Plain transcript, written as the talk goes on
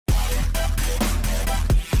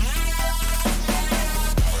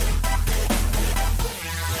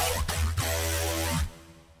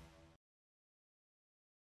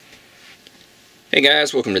Hey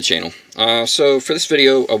guys, welcome to the channel. So for this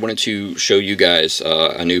video I wanted to show you guys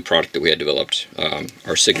a new product that we had developed,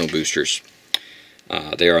 our signal boosters.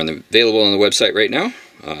 They are available on the website right now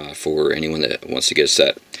for anyone that wants to get a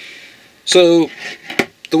set. So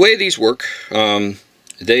the way these work,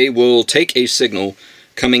 they will take a signal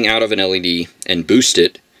coming out of an LED and boost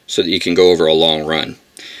it so that you can go over a long run.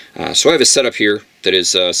 So I have a setup here that is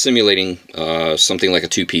simulating something like a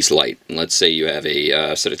two-piece light. And let's say you have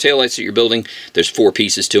a set of taillights that you're building. There's 4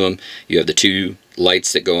 pieces to them. You have the 2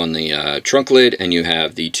 lights that go on the trunk lid, and you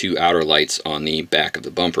have the 2 outer lights on the back of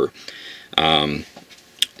the bumper.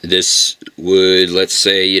 This would, let's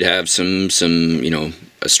say you'd have a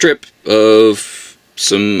strip of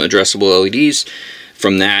some addressable LEDs.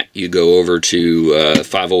 From that you go over to a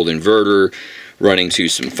 5-volt inverter running to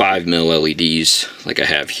some 5mm LEDs like I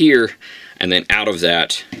have here. And then out of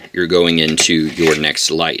that, you're going into your next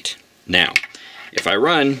light. Now, if I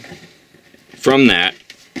run from that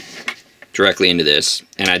directly into this,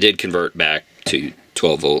 and I did convert back to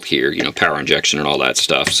 12 volt here, power injection and all that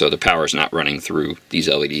stuff, so the power is not running through these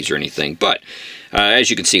LEDs or anything. But as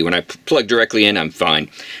you can see, when I plug directly in, I'm fine.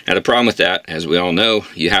 Now the problem with that, as we all know,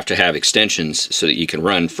 you have to have extensions so that you can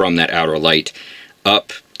run from that outer light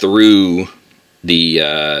up through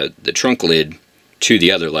the trunk lid to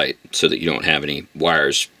the other light, so that you don't have any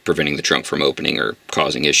wires preventing the trunk from opening or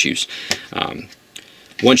causing issues.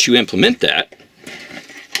 Once you implement that,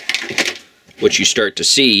 what you start to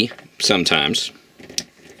see sometimes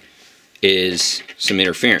is some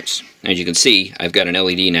interference. As you can see, I've got an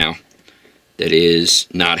LED now that is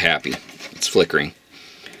not happy. It's flickering.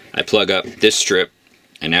 I plug up this strip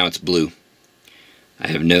and now it's blue. I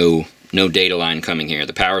have no data line coming here.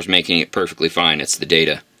 The power's making it perfectly fine. It's the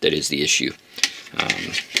data that is the issue.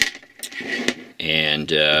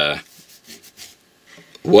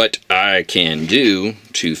 What I can do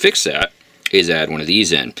to fix that is add one of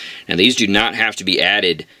these in. Now these do not have to be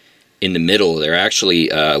added in the middle. They're actually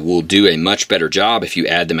will do a much better job if you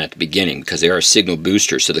add them at the beginning, because they are a signal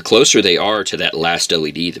booster. So the closer they are to that last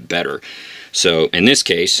LED, the better. So in this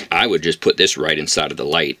case, I would just put this right inside of the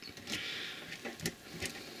light.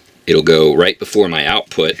 It'll go right before my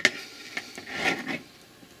output,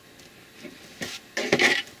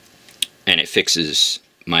 and it fixes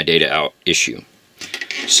my data out issue.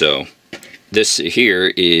 So this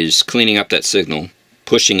here is cleaning up that signal,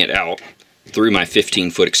 pushing it out through my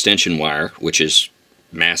 15-foot extension wire, which is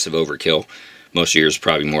massive overkill. Most of yours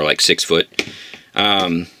probably more like 6 foot.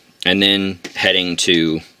 And then heading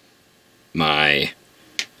to my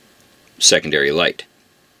secondary light.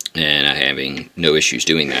 And I'm having no issues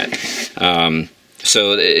doing that.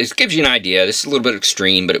 So it gives you an idea. This is a little bit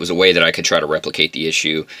extreme, but it was a way that I could try to replicate the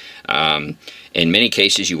issue. In many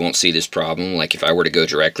cases, you won't see this problem. Like if I were to go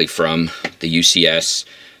directly from the UCS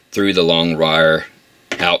through the long wire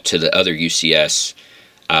out to the other UCS,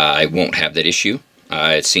 I won't have that issue.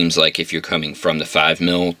 It seems like if you're coming from the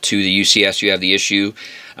 5mm to the UCS, you have the issue.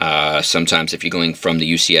 Sometimes if you're going from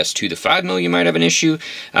the UCS to the 5mm, you might have an issue.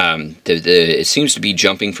 It seems to be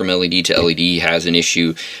jumping from LED to LED has an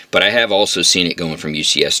issue, but I have also seen it going from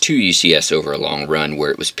UCS to UCS over a long run where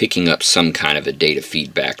it was picking up some kind of a data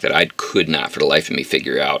feedback that I could not for the life of me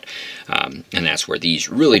figure out. And that's where these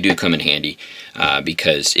really do come in handy,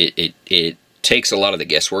 because it takes a lot of the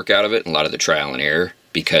guesswork out of it and a lot of the trial and error,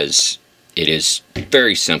 because it is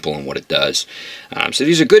very simple in what it does. So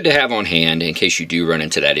these are good to have on hand in case you do run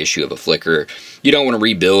into that issue of a flicker. You don't want to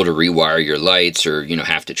rebuild or rewire your lights, or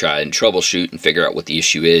have to try and troubleshoot and figure out what the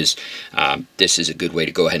issue is. This is a good way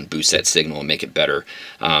to go ahead and boost that signal and make it better.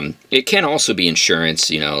 It can also be insurance.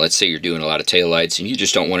 Let's say you're doing a lot of taillights and you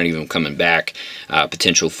just don't want any of them coming back.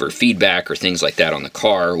 Potential for feedback or things like that on the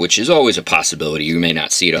car, which is always a possibility. You may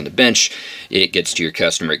not see it on the bench. It gets to your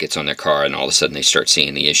customer, it gets on their car, and all of a sudden they start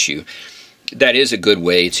seeing the issue. That is a good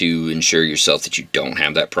way to ensure yourself that you don't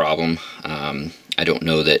have that problem. I don't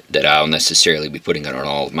know that I'll necessarily be putting it on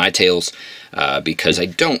all of my tails, because I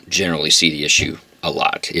don't generally see the issue a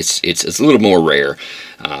lot. It's a little more rare,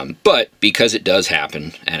 but because it does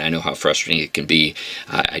happen, and I know how frustrating it can be,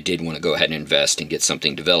 I did want to go ahead and invest and get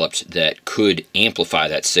something developed that could amplify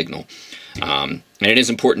that signal. And it is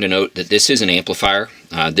important to note that this is an amplifier.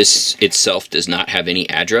 This itself does not have any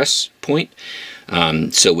address point.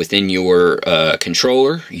 So within your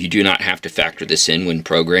controller, you do not have to factor this in when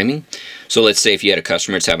programming. So let's say if you had a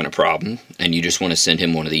customer that's having a problem and you just want to send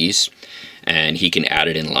him one of these and he can add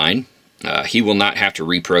it in line. he will not have to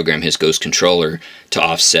reprogram his Ghost controller to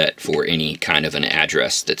offset for any kind of an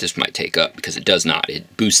address that this might take up, because it does not.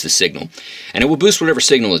 It boosts the signal, and it will boost whatever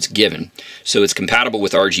signal it's given. So it's compatible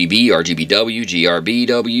with RGB, RGBW,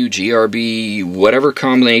 GRBW, GRB, whatever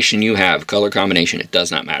combination you have, color combination, it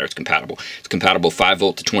does not matter. It's compatible. It's compatible 5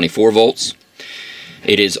 volt to 24 volts.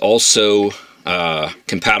 It is also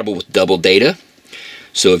compatible with double data.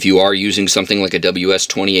 So if you are using something like a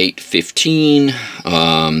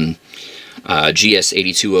WS2815,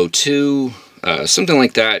 GS8202, something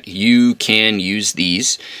like that, you can use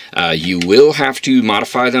these. You will have to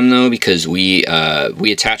modify them though, because we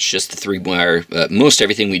attach just the 3-wire. Most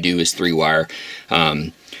everything we do is 3-wire.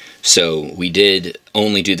 So we did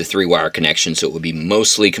only do the 3-wire connection, so it would be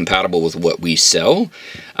mostly compatible with what we sell.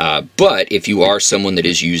 But if you are someone that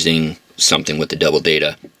is using something with the double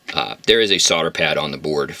data, there is a solder pad on the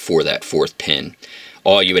board for that 4th pin.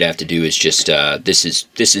 All you would have to do is just, this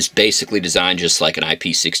is basically designed just like an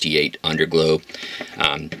IP68 underglow.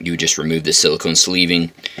 You would just remove the silicone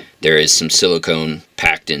sleeving. There is some silicone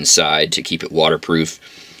packed inside to keep it waterproof.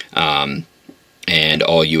 And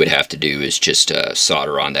all you would have to do is just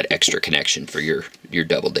solder on that extra connection for your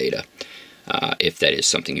double data, if that is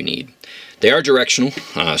something you need. They are directional,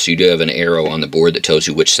 so you do have an arrow on the board that tells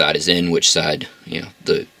you which side is in, which side, you know,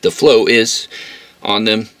 the flow is on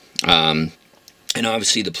them. And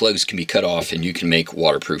obviously the plugs can be cut off, and you can make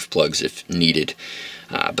waterproof plugs if needed.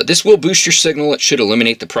 But this will boost your signal. It should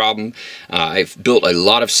eliminate the problem. I've built a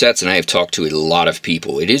lot of sets, and I have talked to a lot of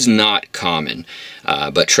people. It is not common,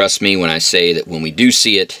 but trust me when I say that when we do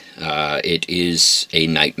see it, it is a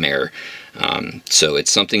nightmare. So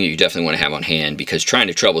it's something that you definitely want to have on hand, because trying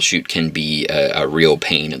to troubleshoot can be a real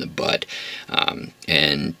pain in the butt.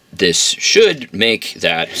 And this should make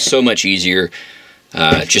that so much easier.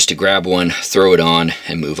 Just to grab one, throw it on,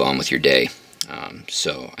 and move on with your day.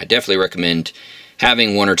 So I definitely recommend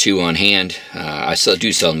having 1 or 2 on hand. I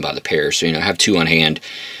do sell them by the pair, so have 2 on hand.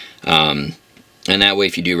 And that way,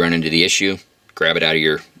 if you do run into the issue, grab it out of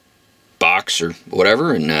your box or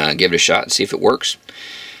whatever and give it a shot and see if it works.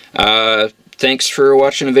 Thanks for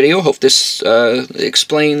watching the video. Hope this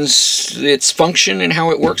explains its function and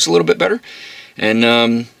how it works a little bit better.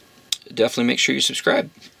 And definitely make sure you subscribe.